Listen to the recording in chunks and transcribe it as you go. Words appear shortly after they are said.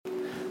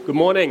Good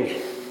morning.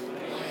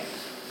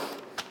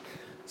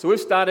 So we've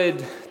started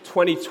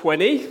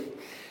 2020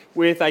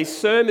 with a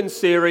sermon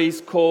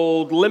series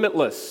called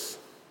Limitless,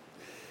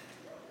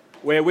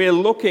 where we're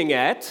looking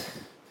at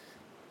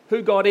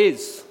who God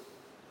is,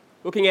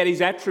 looking at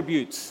his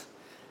attributes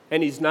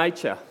and his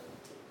nature.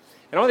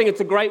 And I think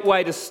it's a great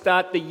way to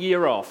start the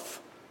year off.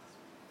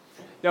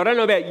 Now, I don't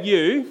know about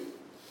you,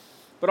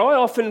 but I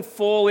often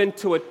fall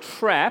into a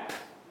trap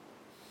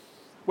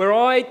where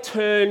I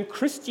turn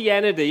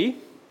Christianity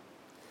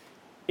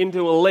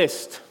into a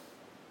list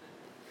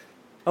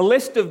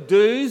of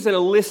do's and a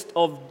list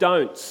of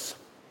don'ts.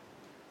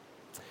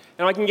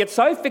 And I can get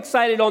so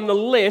fixated on the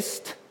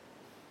list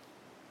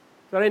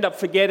that I end up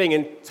forgetting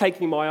and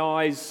taking my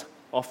eyes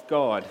off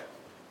God.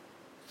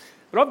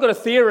 But I've got a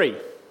theory,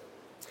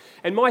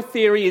 and my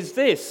theory is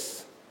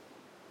this: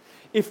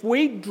 if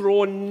we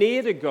draw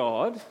near to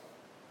God,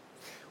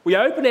 we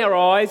open our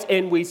eyes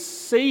and we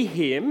see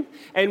him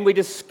and we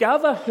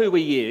discover who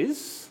he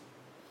is,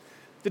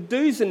 the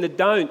do's and the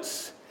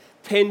don'ts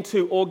tend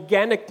to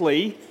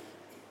organically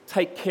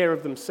take care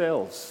of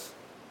themselves.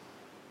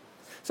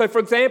 So, for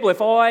example,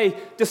 if I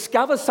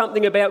discover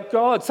something about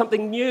God,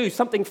 something new,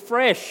 something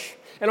fresh,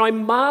 and I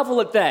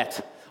marvel at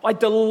that, I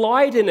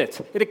delight in it,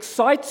 it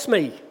excites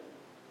me,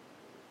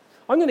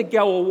 I'm going to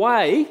go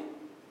away,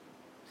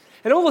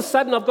 and all of a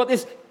sudden I've got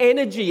this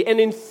energy and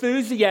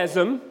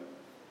enthusiasm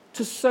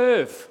to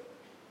serve.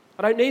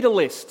 I don't need a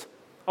list.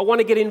 I want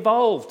to get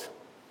involved.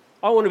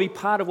 I want to be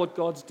part of what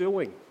God's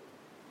doing.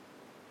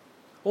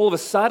 All of a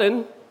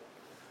sudden,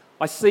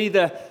 I see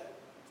the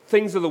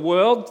things of the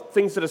world,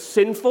 things that are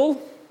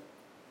sinful,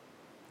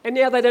 and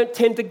now they don't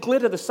tend to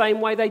glitter the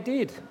same way they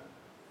did,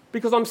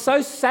 because I'm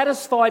so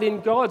satisfied in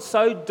God,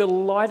 so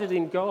delighted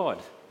in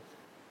God,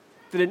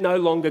 that it no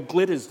longer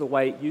glitters the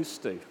way it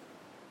used to.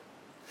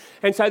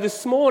 And so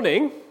this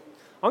morning,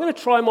 I'm going to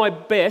try my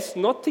best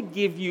not to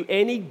give you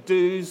any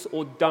do's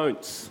or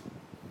don'ts.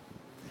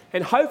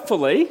 And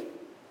hopefully,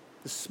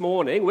 this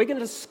morning, we're going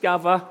to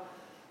discover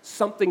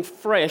something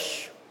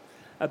fresh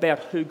about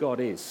who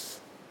God is.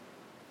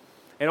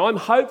 And I'm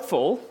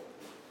hopeful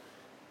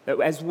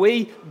that as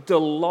we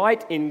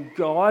delight in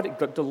God,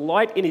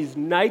 delight in his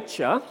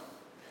nature,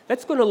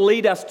 that's going to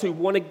lead us to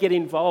want to get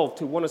involved,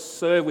 to want to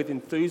serve with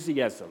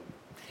enthusiasm.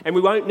 And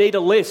we won't need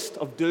a list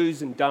of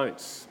do's and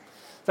don'ts.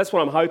 That's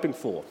what I'm hoping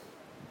for.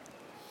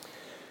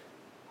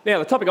 Now,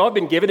 the topic I've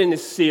been given in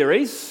this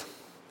series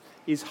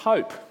is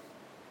hope.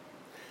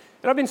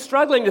 And I've been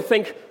struggling to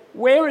think,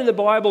 where in the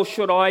Bible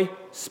should I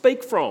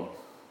speak from?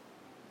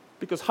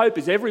 Because hope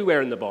is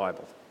everywhere in the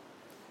Bible.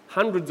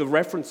 Hundreds of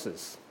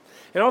references.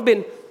 And I've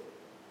been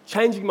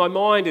changing my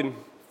mind and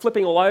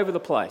flipping all over the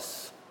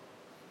place.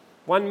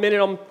 1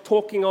 minute I'm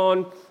talking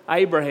on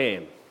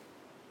Abraham,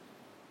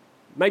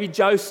 maybe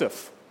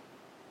Joseph,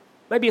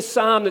 maybe a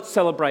psalm that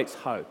celebrates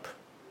hope.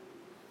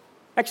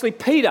 Actually,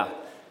 Peter,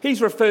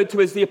 he's referred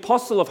to as the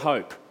apostle of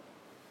hope.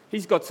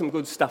 He's got some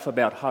good stuff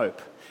about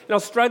hope. And I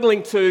was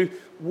struggling to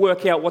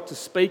work out what to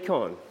speak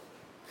on.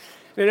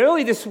 And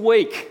early this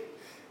week,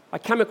 I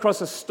came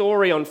across a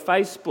story on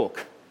Facebook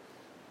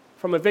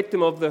from a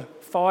victim of the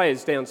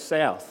fires down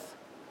south.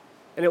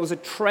 And it was a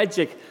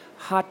tragic,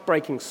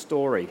 heartbreaking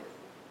story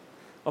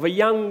of a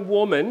young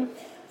woman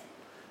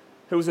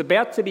who was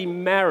about to be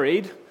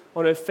married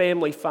on her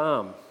family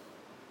farm.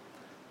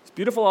 This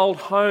beautiful old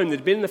home that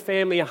had been in the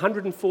family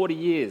 140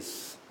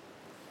 years.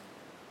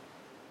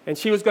 And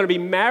she was going to be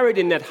married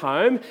in that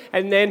home,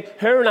 and then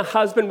her and her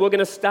husband were going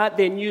to start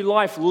their new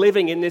life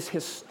living in this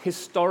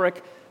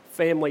historic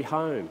family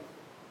home.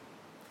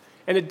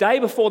 And the day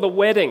before the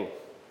wedding,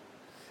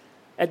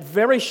 at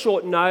very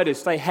short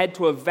notice, they had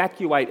to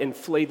evacuate and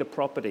flee the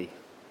property.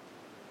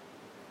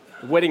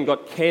 The wedding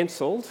got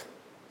cancelled,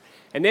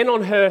 and then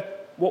on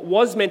what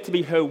was meant to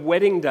be her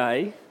wedding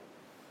day,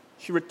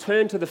 she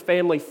returned to the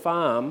family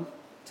farm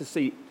to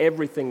see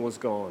everything was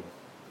gone.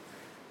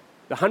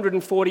 The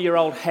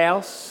 140-year-old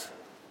house,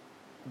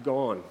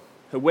 gone.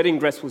 Her wedding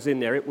dress was in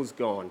there, it was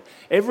gone.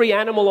 Every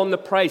animal on the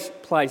place,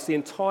 the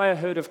entire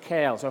herd of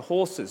cows, her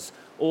horses,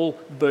 all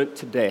burnt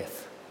to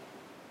death.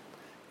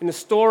 And the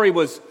story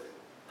was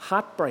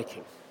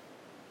heartbreaking.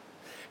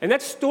 And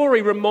that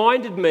story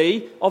reminded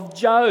me of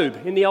Job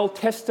in the Old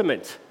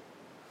Testament,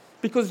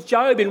 because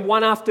Job in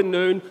one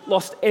afternoon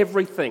lost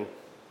everything.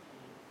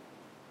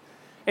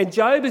 And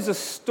Job is a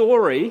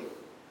story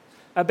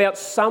about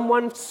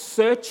someone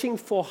searching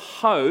for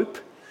hope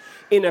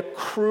in a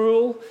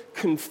cruel,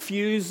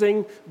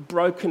 confusing,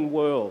 broken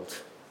world.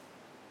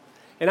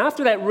 And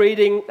after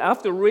reading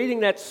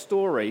that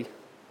story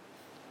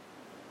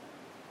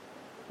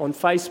on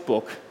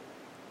Facebook,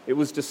 it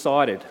was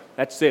decided,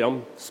 that's it,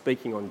 I'm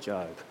speaking on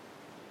Job.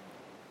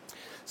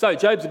 So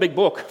Job's a big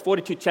book,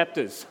 42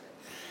 chapters.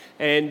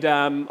 And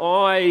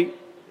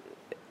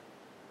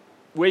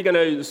we're going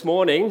to, this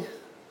morning,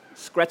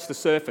 scratch the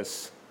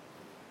surface.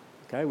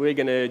 Okay, we're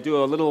going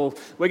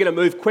to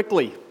move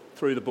quickly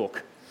through the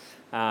book.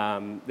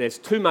 There's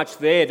too much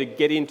there to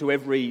get into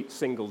every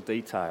single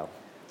detail.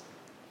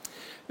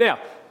 Now,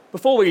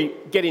 Before we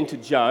get into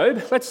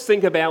Job, let's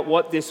think about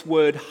what this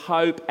word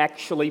hope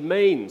actually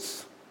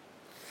means.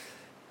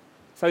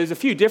 So there's a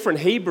few different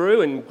Hebrew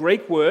and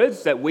Greek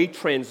words that we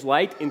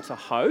translate into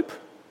hope.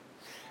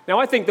 Now,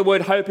 I think the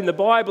word hope in the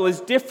Bible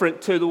is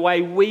different to the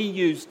way we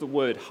use the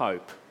word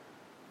hope.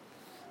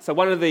 So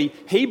one of the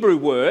Hebrew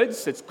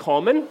words that's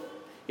common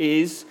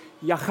is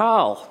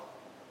yachal,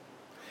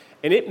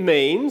 and it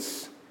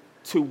means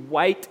to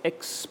wait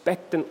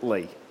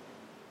expectantly.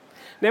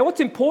 Now,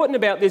 what's important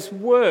about this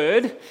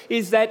word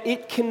is that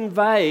it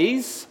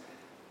conveys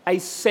a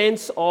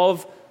sense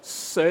of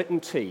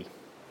certainty,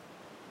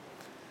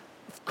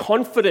 of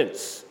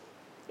confidence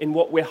in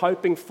what we're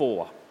hoping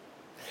for.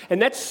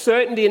 And that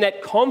certainty and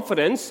that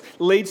confidence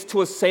leads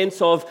to a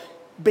sense of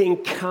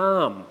being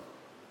calm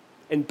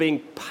and being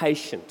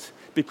patient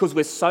because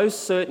we're so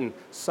certain,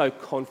 so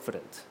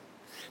confident.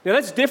 Now,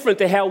 that's different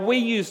to how we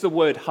use the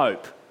word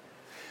hope.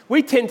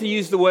 We tend to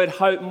use the word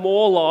hope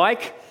more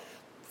like,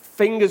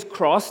 fingers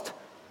crossed,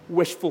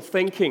 wishful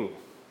thinking.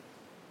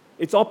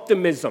 It's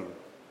optimism.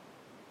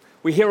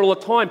 We hear all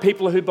the time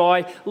people who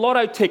buy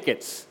lotto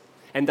tickets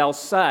and they'll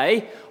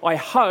say, I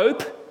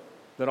hope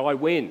that I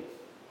win.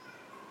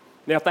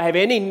 Now, if they have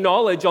any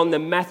knowledge on the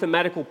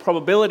mathematical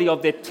probability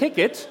of their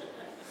ticket,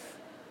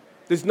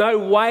 there's no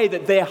way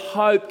that their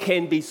hope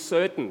can be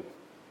certain.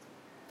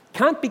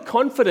 Can't be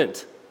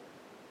confident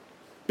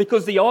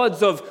because the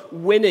odds of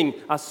winning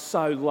are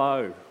so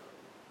low.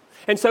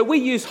 And so we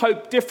use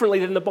hope differently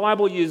than the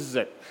Bible uses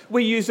it.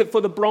 We use it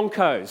for the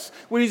Broncos.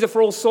 We use it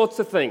for all sorts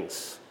of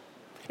things.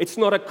 It's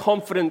not a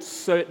confident,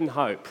 certain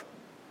hope.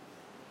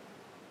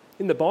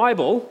 In the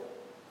Bible,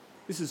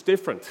 this is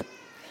different.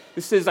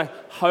 This is a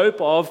hope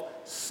of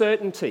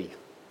certainty,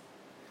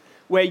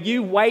 where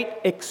you wait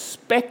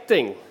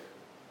expecting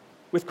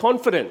with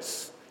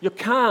confidence. You're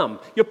calm,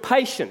 you're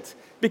patient,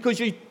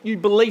 because you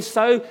believe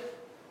so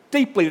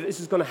deeply that this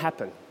is going to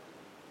happen.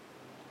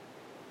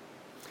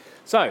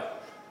 So,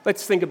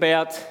 let's think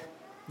about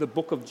the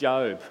book of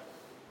Job.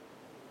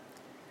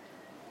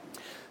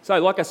 So,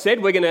 like I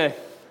said, we're going to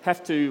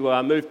have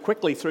to move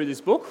quickly through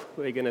this book.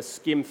 We're going to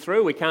skim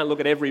through. We can't look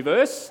at every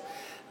verse.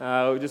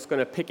 We're just going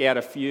to pick out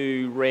a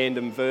few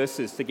random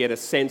verses to get a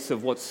sense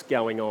of what's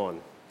going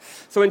on.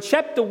 So in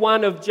chapter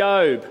 1 of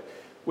Job,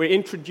 we're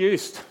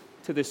introduced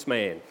to this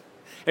man.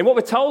 And what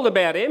we're told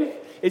about him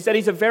is that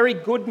he's a very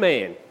good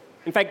man.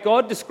 In fact,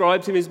 God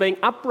describes him as being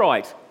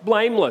upright,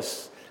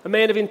 blameless, a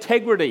man of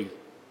integrity.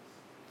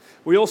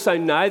 We also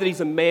know that he's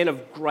a man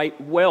of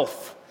great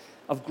wealth,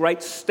 of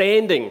great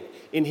standing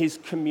in his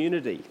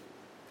community.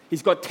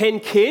 He's got 10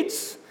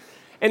 kids,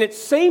 and it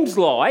seems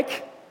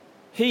like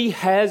he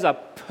has a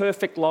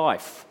perfect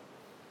life.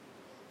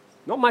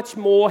 Not much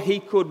more he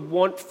could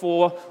want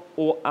for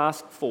or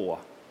ask for.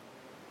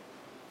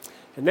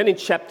 And then in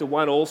chapter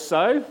 1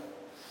 also,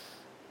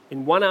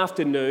 in one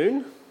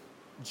afternoon,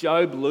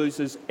 Job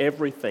loses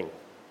everything.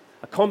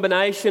 A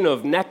combination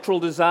of natural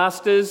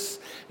disasters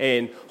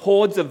and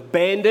hordes of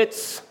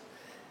bandits.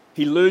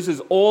 He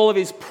loses all of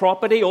his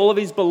property, all of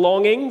his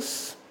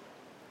belongings.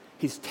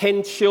 His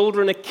 10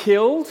 children are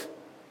killed.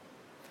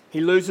 He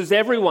loses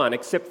everyone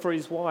except for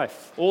his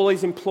wife. All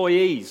his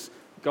employees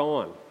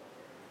gone.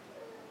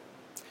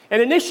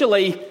 And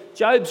initially,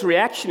 Job's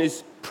reaction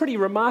is pretty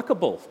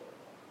remarkable.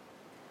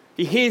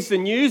 He hears the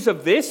news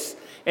of this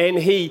and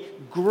he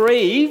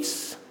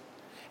grieves.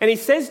 And he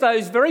says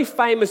those very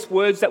famous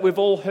words that we've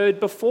all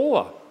heard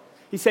before.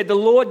 He said, the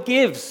Lord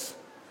gives,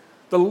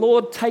 the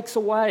Lord takes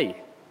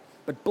away,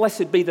 but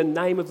blessed be the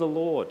name of the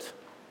Lord.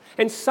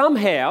 And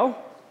somehow,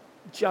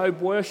 Job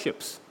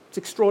worships. It's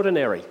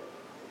extraordinary.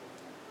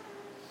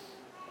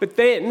 But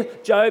then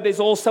Job is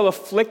also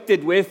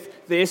afflicted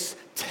with this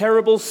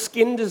terrible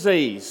skin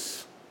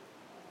disease.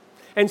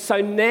 And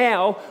so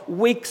now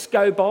weeks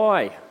go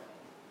by.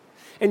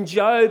 And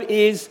Job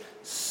is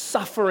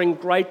suffering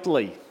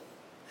greatly.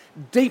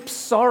 Deep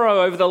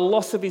sorrow over the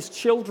loss of his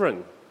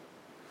children.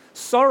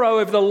 Sorrow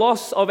over the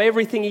loss of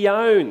everything he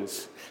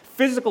owns.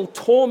 Physical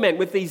torment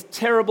with these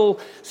terrible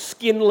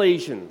skin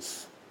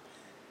lesions.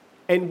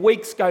 And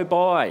weeks go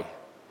by.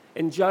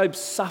 And Job's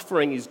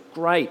suffering is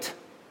great.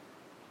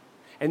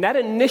 And that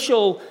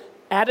initial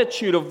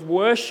attitude of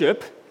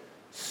worship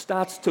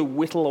starts to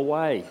whittle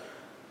away. It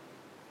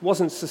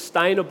wasn't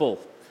sustainable.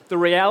 The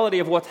reality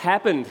of what's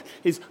happened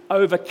is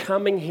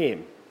overcoming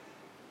him.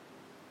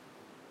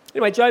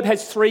 Anyway, Job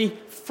has 3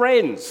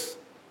 friends,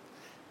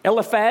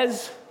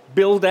 Eliphaz,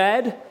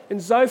 Bildad,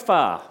 and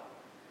Zophar.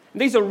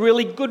 And these are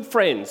really good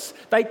friends.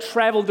 They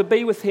travel to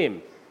be with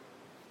him.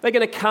 They're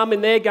going to come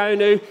and they're going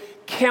to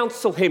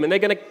counsel him and they're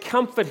going to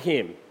comfort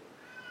him.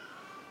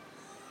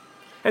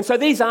 And so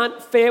these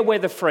aren't fair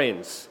weather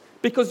friends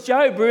because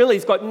Job really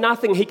has got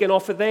nothing he can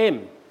offer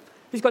them.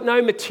 He's got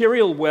no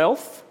material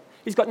wealth.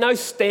 He's got no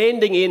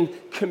standing in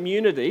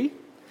community.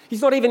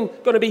 He's not even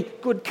going to be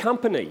good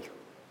company.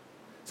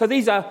 So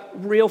these are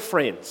real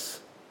friends.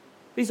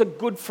 These are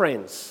good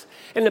friends.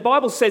 And the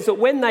Bible says that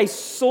when they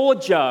saw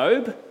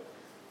Job,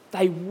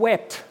 they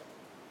wept.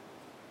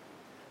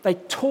 They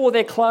tore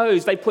their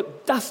clothes, they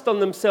put dust on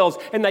themselves,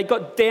 and they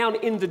got down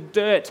in the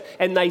dirt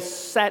and they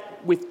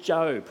sat with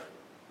Job.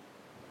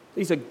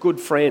 These are good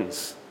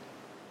friends.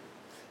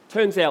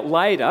 Turns out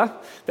later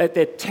that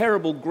they're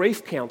terrible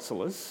grief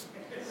counsellors,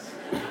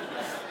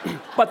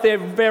 but they're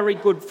very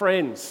good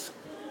friends.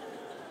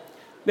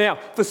 Now,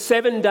 for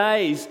 7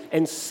 days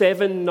and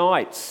 7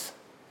 nights,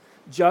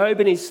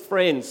 Job and his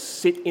friends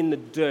sit in the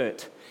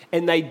dirt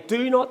and they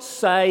do not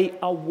say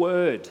a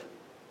word.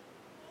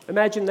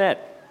 Imagine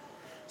that.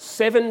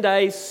 7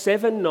 days,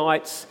 7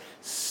 nights,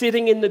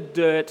 sitting in the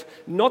dirt,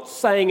 not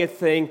saying a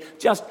thing,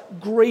 just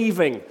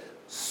grieving,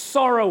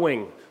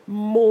 sorrowing,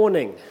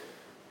 mourning.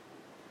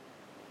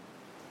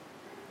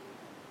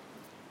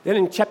 Then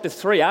in chapter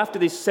 3, after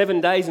these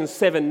 7 days and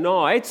 7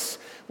 nights,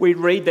 we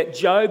read that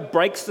Job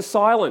breaks the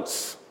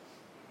silence.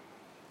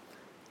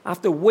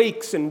 After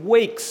weeks and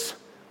weeks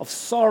of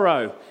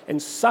sorrow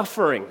and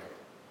suffering.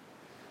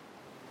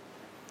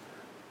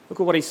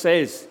 Look at what he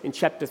says in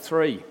chapter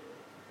 3.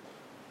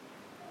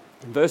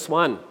 In verse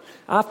 1,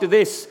 after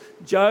this,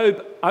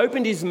 Job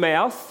opened his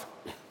mouth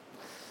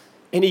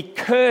and he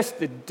cursed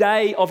the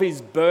day of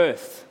his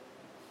birth.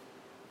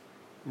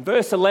 In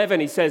verse 11,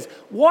 he says,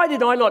 "Why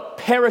did I not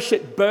perish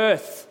at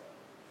birth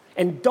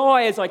and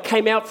die as I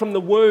came out from the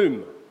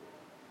womb?"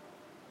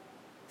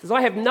 He says,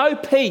 "I have no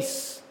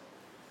peace,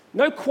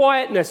 no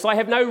quietness, I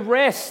have no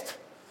rest,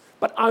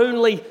 but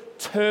only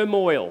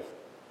turmoil."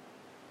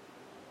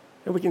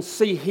 And we can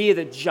see here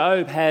that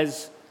Job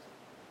has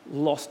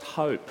lost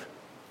hope.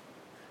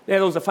 Now,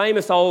 there was a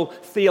famous old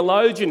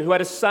theologian who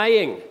had a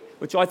saying,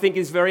 which I think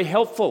is very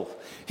helpful.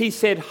 He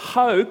said,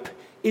 "Hope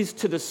is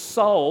to the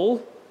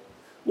soul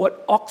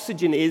what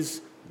oxygen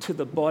is to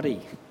the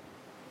body."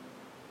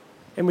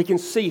 And we can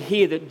see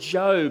here that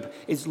Job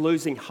is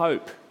losing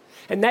hope.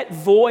 And that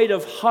void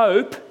of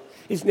hope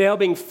is now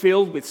being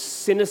filled with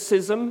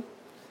cynicism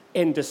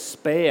and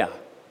despair.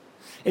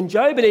 And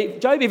Job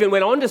even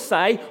went on to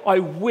say, "I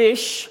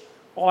wish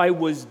I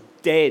was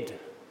dead."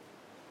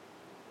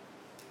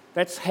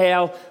 That's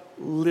how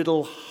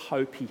little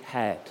hope he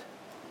had.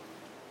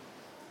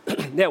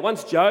 Now,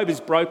 once Job has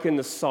broken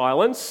the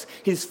silence,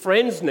 his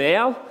friends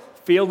now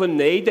feel the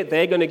need that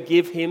they're going to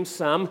give him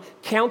some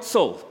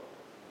counsel.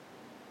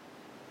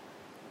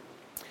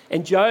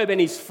 And Job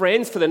and his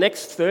friends, for the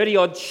next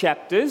 30-odd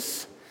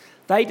chapters,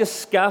 they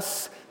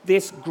discuss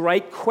this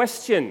great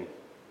question.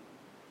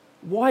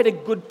 Why do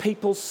good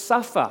people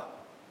suffer?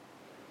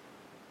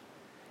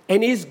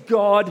 And is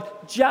God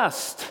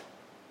just?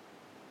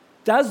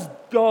 Does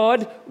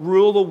God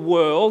rule the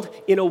world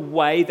in a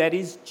way that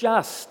is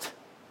just?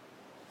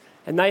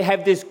 And they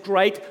have this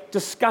great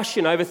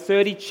discussion over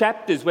 30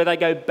 chapters where they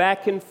go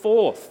back and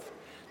forth.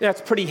 Now,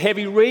 it's pretty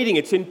heavy reading.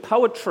 It's in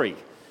poetry.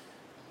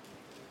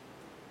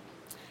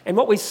 And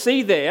what we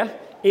see there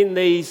in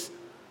these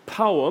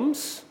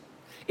poems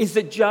is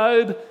that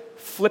Job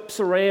flips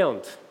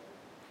around.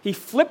 He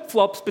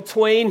flip-flops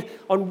between,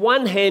 on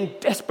one hand,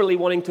 desperately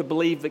wanting to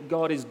believe that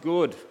God is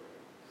good.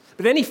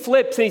 But then he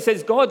flips and he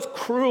says, God's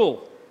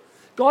cruel.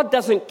 God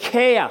doesn't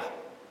care.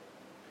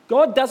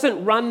 God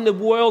doesn't run the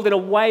world in a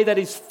way that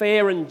is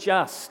fair and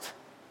just.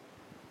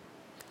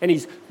 And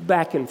he's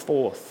back and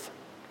forth.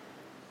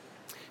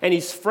 And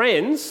his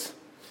friends,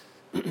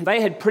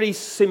 they had pretty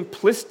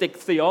simplistic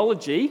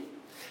theology.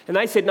 And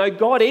they said, no,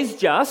 God is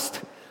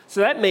just, so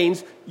that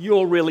means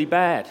you're really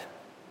bad.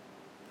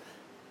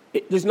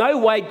 There's no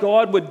way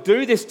God would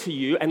do this to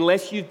you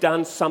unless you've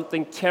done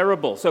something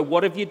terrible. So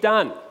what have you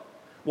done?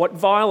 What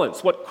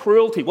violence, what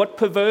cruelty, what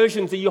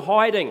perversions are you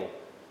hiding?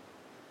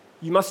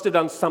 You must have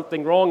done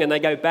something wrong. And they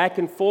go back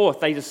and forth.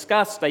 They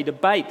discuss, they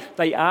debate,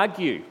 they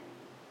argue.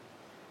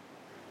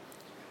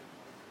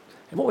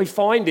 And what we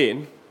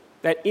find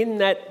that in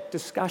that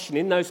discussion,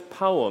 in those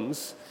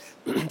poems,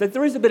 that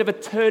there is a bit of a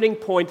turning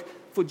point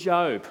for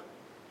Job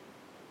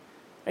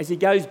as he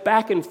goes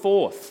back and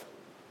forth.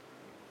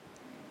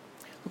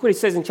 Look what he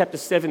says in chapter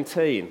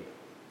 17.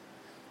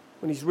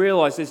 When he's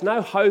realised there's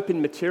no hope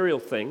in material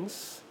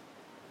things,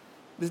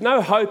 there's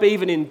no hope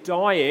even in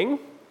dying.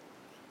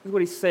 Look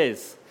what he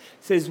says.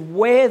 He says,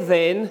 where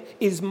then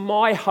is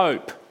my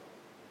hope?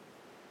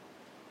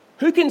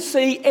 Who can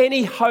see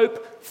any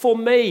hope for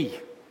me?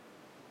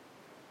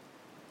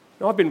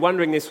 Now, I've been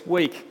wondering this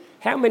week,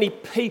 how many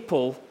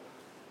people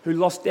who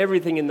lost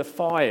everything in the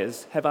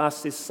fires have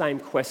asked this same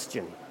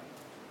question?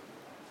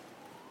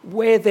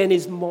 Where then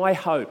is my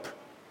hope?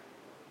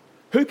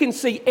 Who can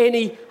see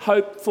any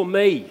hope for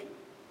me?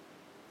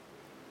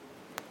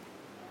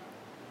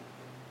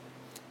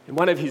 And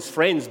one of his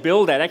friends,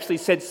 Bildad, actually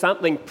said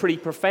something pretty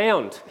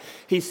profound.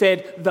 He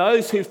said,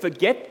 those who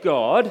forget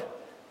God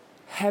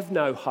have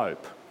no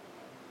hope.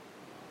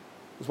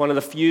 It was one of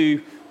the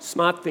few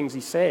smart things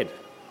he said.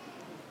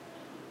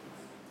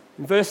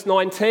 In verse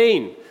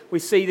 19, we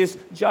see this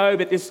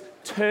Job at this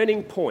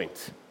turning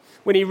point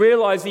when he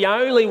realised the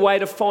only way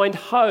to find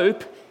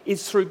hope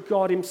is through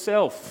God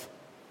himself.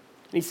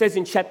 And he says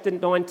in chapter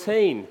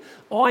 19,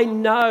 I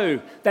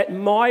know that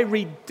my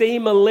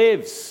Redeemer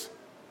lives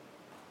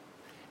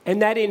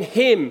and that in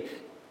him,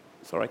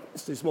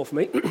 there's more for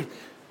me,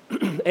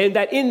 and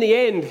that in the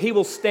end he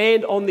will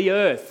stand on the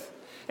earth.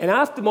 And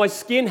after my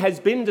skin has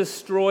been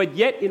destroyed,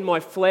 yet in my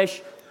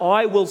flesh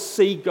I will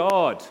see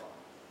God.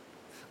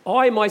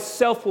 I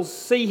myself will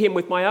see him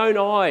with my own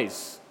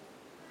eyes.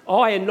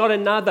 I and not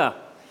another.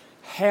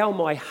 How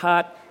my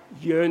heart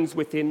yearns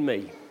within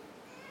me.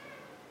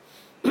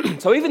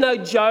 So even though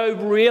Job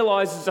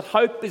realises that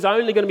hope is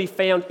only going to be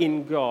found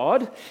in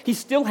God, he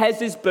still has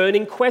this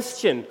burning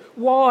question.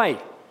 Why?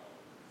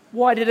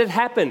 Why did it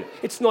happen?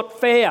 It's not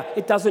fair.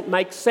 It doesn't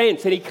make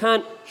sense. And he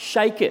can't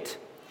shake it.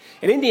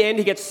 And in the end,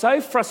 he gets so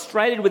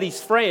frustrated with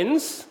his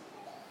friends,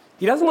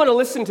 he doesn't want to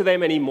listen to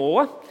them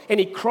anymore, and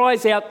he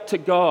cries out to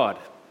God.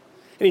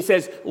 And he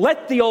says,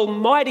 "Let the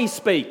Almighty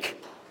speak."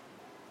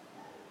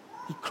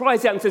 He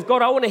cries out and says,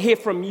 "God, I want to hear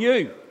from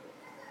you.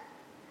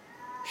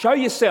 Show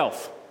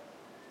yourself.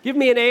 Give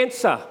me an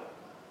answer.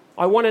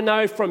 I want to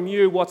know from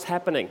you what's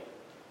happening."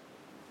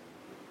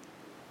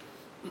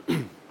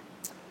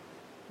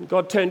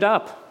 God turned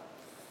up.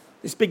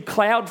 This big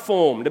cloud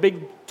formed, a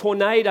big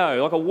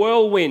tornado, like a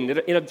whirlwind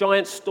in a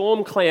giant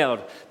storm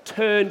cloud,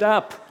 turned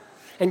up,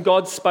 and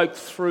God spoke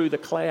through the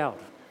cloud.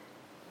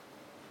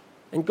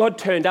 And God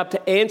turned up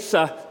to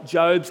answer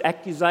Job's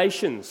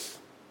accusations.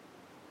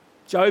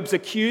 Job's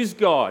accused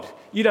God.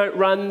 You don't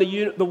run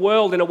the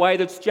world in a way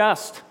that's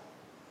just.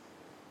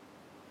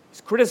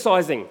 He's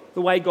criticising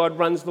the way God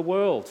runs the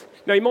world.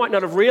 Now, he might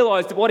not have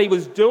realised that what he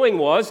was doing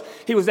was,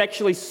 he was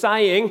actually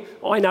saying,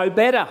 I know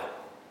better.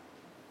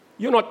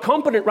 You're not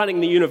competent running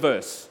the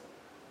universe.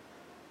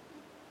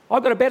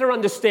 I've got a better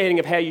understanding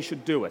of how you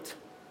should do it.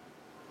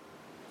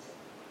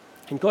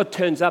 And God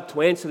turns up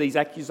to answer these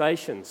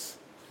accusations,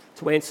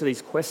 to answer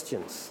these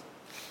questions.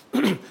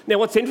 Now,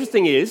 what's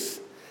interesting is,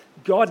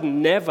 God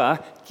never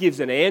gives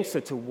an answer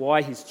to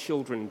why his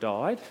children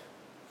died.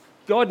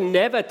 God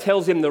never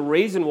tells him the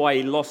reason why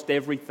he lost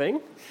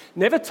everything,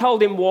 never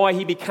told him why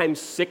he became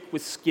sick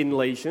with skin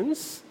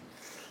lesions,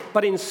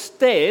 but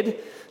instead,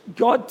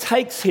 God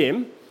takes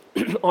him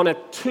on a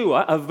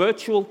tour, a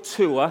virtual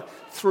tour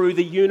through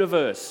the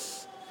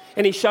universe.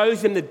 And he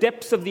shows him the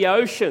depths of the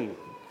ocean,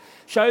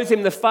 shows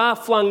him the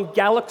far-flung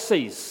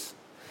galaxies,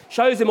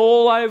 shows him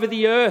all over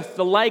the earth,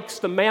 the lakes,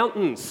 the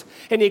mountains,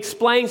 and he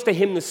explains to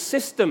him the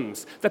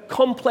systems, the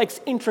complex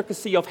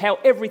intricacy of how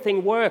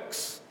everything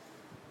works.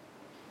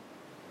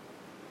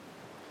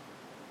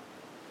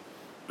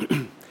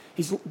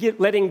 He's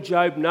letting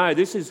Job know,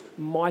 this is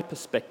my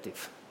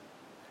perspective.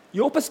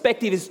 Your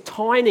perspective is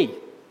tiny.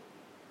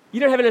 You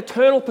don't have an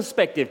eternal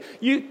perspective.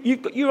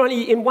 You're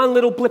only in one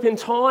little blip in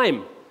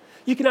time.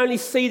 You can only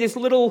see this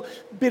little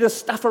bit of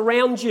stuff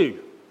around you.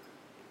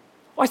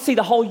 I see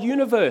the whole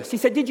universe. He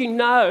said, did you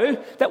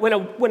know that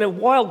when a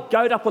wild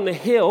goat up on the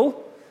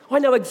hill, I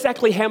know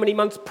exactly how many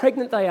months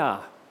pregnant they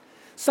are?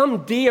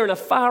 Some deer in a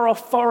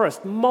far-off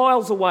forest,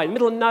 miles away,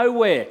 middle of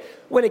nowhere,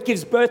 when it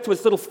gives birth to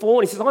its little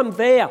fawn, he says, I'm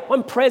there,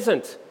 I'm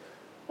present,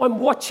 I'm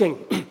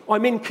watching,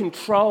 I'm in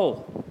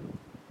control.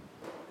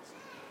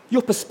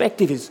 Your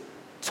perspective is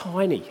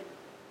tiny.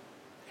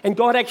 And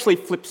God actually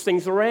flips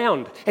things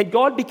around. And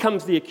God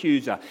becomes the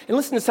accuser. And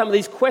listen to some of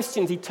these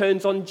questions he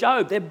turns on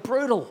Job. They're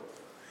brutal.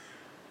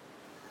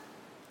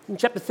 In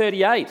chapter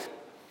 38,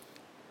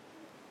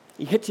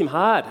 he hits him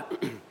hard.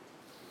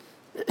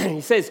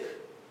 He says,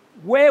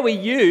 where were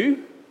you,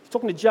 he's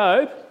talking to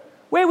Job,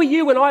 where were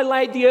you when I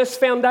laid the earth's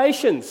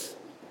foundations?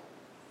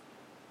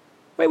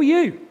 Where were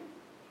you?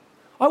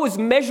 I was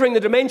measuring the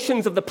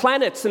dimensions of the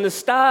planets and the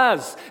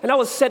stars, and I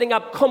was setting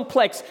up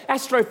complex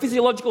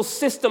astrophysiological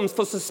systems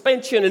for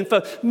suspension and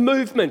for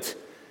movement.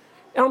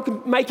 And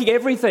I'm making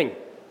everything.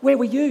 Where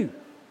were you?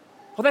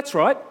 Oh, that's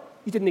right.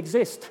 You didn't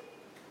exist.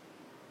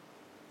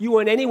 You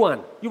weren't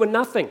anyone. You were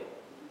nothing.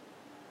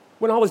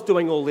 When I was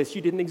doing all this,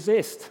 you didn't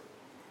exist.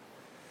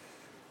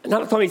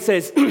 Another time he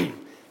says,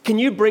 can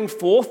you bring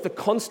forth the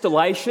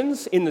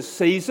constellations in the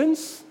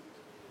seasons?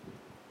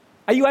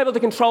 Are you able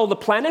to control the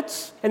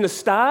planets and the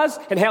stars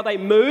and how they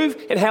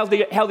move and how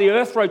the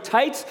earth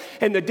rotates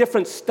and the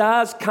different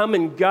stars come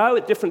and go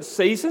at different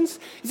seasons?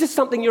 Is this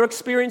something you're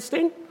experienced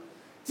in?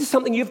 Is this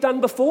something you've done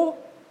before?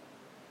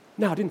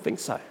 No, I didn't think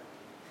so.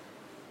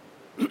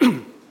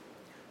 Do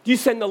you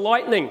send the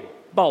lightning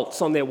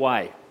bolts on their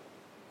way?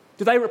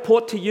 Do they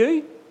report to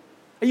you?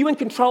 Are you in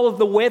control of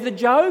the weather,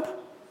 Job?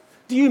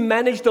 Do you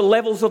manage the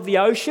levels of the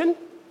ocean?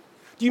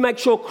 Do you make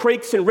sure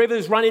creeks and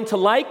rivers run into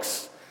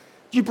lakes?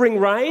 Do you bring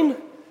rain? Do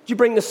you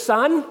bring the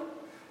sun? Do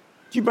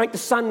you make the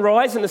sun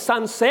rise and the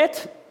sun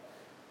set?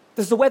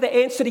 Does the weather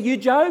answer to you,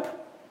 Job?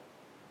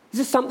 Is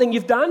this something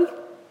you've done?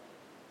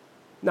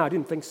 No, I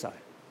didn't think so.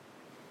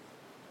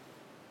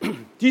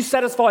 Do you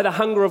satisfy the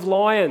hunger of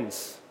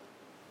lions?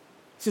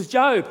 He says,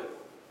 Job,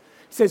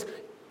 he says,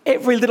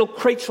 every little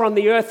creature on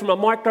the earth, from a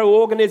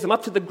microorganism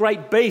up to the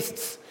great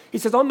beasts, he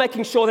says, I'm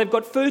making sure they've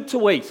got food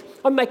to eat.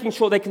 I'm making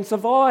sure they can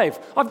survive.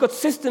 I've got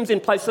systems in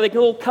place so they can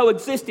all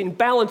coexist in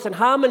balance and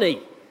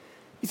harmony.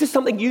 Is this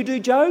something you do,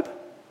 Job?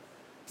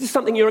 Is this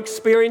something you're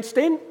experienced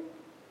in?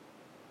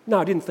 No,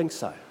 I didn't think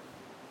so.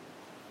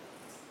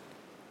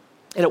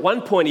 And at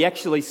one point he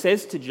actually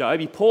says to Job,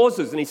 he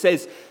pauses and he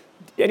says,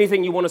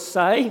 anything you want to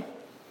say?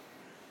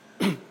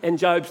 And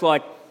Job's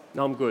like,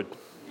 no, I'm good.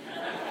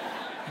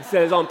 He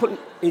says,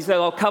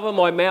 I'll cover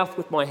my mouth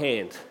with my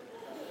hand.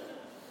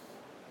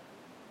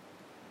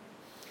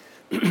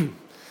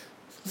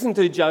 Listen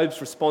to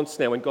Job's response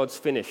now when God's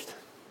finished.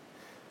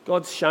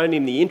 God's shown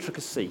him the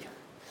intricacy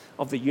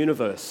of the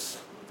universe,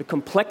 the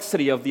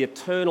complexity of the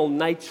eternal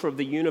nature of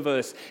the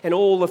universe, and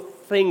all the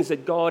things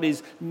that God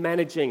is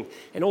managing,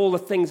 and all the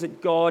things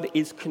that God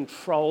is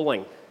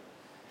controlling.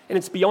 And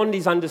it's beyond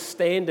his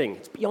understanding,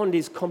 it's beyond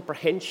his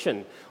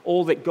comprehension,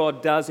 all that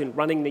God does in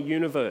running the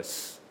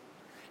universe.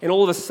 And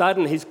all of a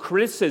sudden, his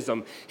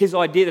criticism, his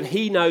idea that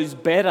he knows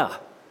better,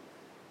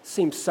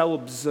 seems so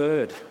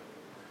absurd,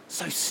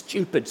 so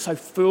stupid, so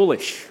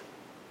foolish.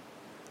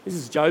 This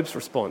is Job's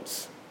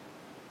response.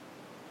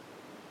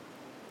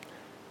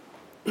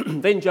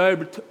 Then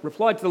Job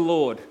replied to the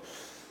Lord,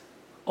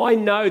 I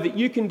know that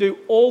you can do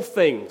all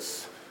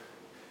things.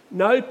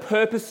 No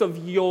purpose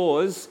of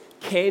yours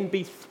can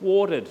be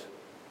thwarted.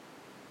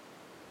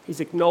 He's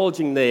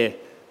acknowledging there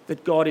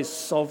that God is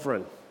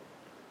sovereign.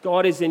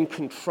 God is in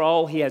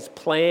control. He has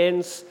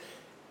plans.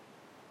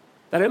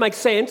 They don't make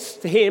sense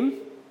to him.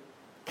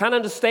 Can't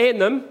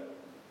understand them.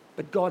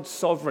 But God's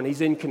sovereign.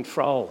 He's in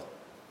control.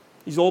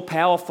 He's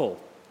all-powerful.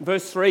 In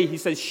verse 3, he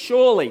says,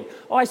 surely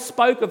I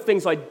spoke of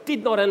things I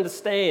did not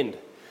understand,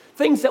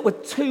 things that were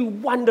too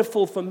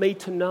wonderful for me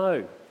to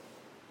know.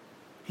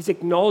 He's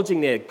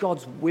acknowledging there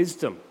God's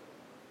wisdom.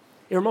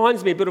 It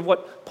reminds me a bit of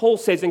what Paul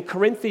says in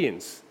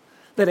Corinthians,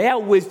 that our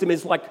wisdom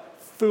is like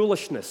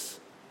foolishness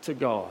to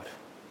God.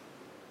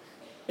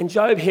 And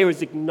Job here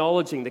is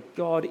acknowledging that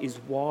God is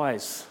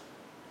wise.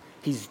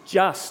 He's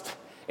just,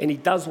 and he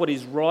does what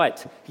is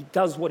right. He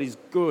does what is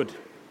good.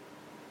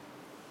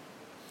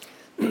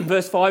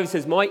 Verse 5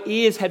 says, my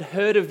ears had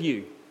heard of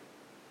you,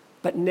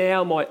 but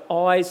now my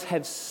eyes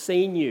have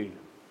seen you.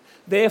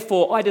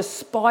 Therefore I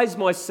despise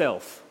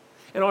myself,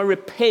 and I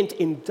repent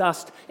in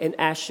dust and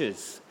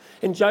ashes.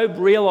 And Job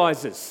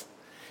realizes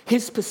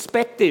his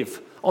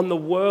perspective on the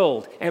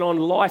world and on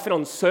life and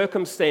on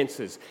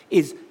circumstances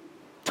is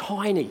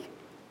tiny.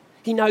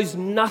 He knows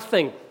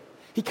nothing.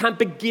 He can't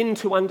begin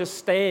to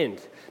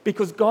understand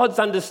because God's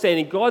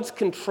understanding, God's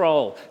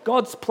control,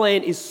 God's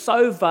plan is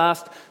so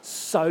vast,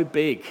 so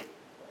big.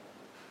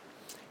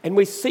 And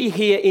we see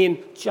here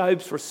in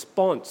Job's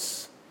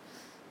response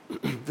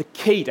the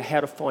key to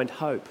how to find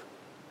hope.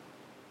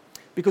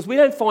 Because we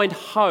don't find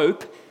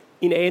hope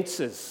in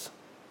answers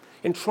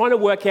and trying to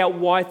work out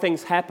why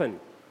things happen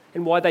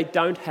and why they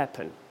don't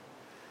happen.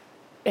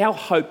 Our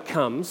hope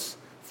comes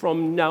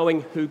from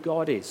knowing who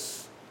God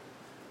is.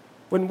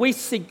 When we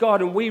see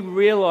God and we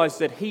realise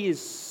that he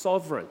is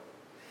sovereign,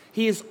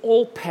 he is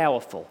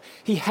all-powerful,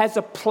 he has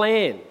a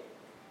plan,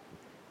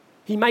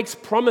 he makes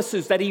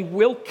promises that he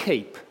will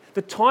keep.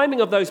 The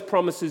timing of those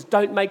promises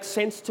don't make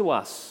sense to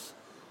us.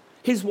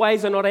 His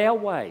ways are not our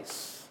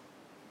ways.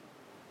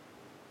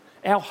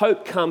 Our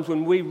hope comes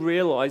when we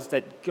realise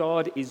that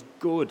God is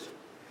good.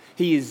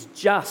 He is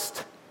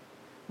just.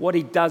 What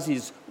he does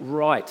is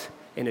right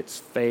and it's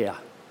fair.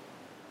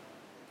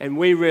 And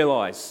we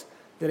realise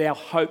that our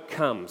hope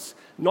comes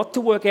not to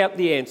work out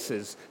the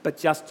answers, but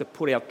just to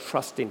put our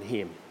trust in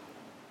him.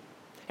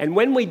 And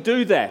when we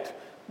do that,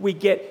 we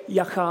get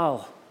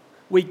yachal.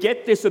 We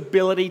get this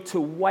ability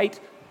to wait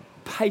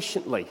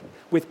patiently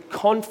with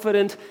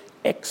confident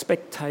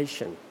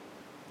expectation.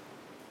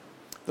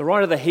 The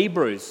writer of the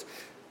Hebrews,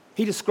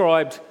 he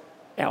described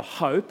our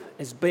hope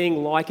as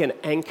being like an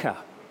anchor.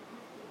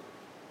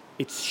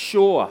 It's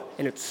sure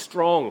and it's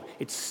strong,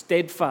 it's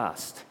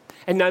steadfast.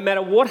 And no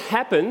matter what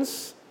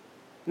happens,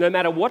 no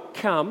matter what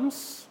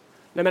comes,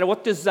 no matter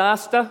what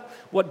disaster,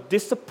 what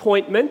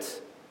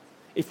disappointment,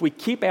 if we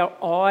keep our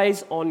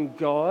eyes on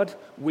God,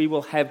 we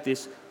will have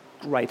this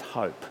great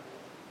hope.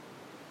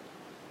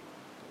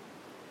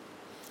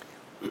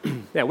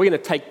 Now, we're going to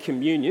take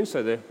communion,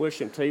 so the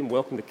worship team,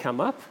 welcome to come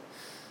up.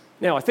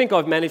 Now, I think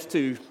I've managed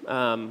to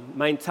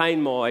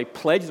maintain my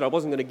pledge that I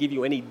wasn't going to give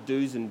you any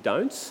do's and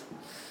don'ts,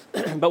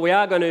 but we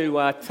are going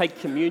to take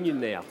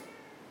communion now.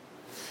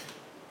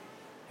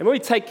 And when we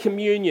take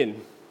communion,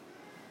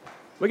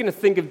 we're going to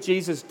think of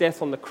Jesus'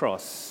 death on the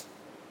cross.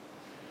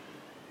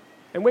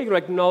 And we're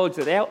going to acknowledge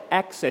that our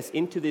access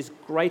into this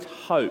great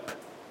hope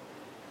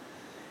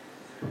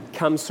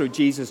comes through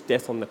Jesus'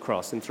 death on the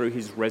cross and through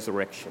his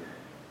resurrection.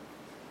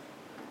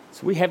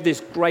 So we have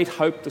this great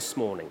hope this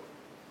morning.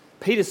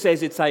 Peter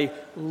says it's a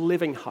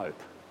living hope.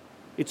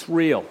 It's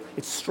real,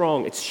 it's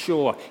strong, it's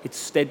sure, it's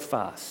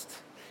steadfast.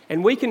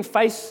 And we can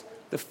face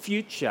the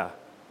future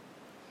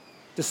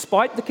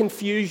despite the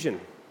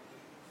confusion,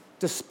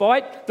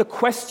 despite the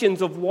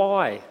questions of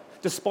why,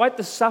 despite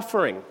the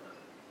suffering,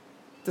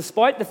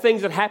 despite the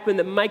things that happen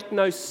that make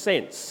no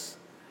sense.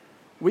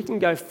 We can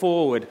go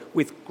forward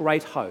with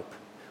great hope,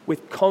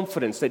 with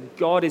confidence that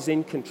God is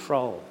in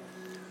control.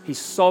 He's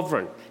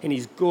sovereign, and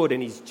he's good,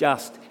 and he's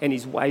just, and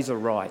his ways are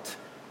right.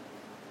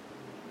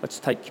 Let's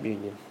take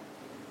communion.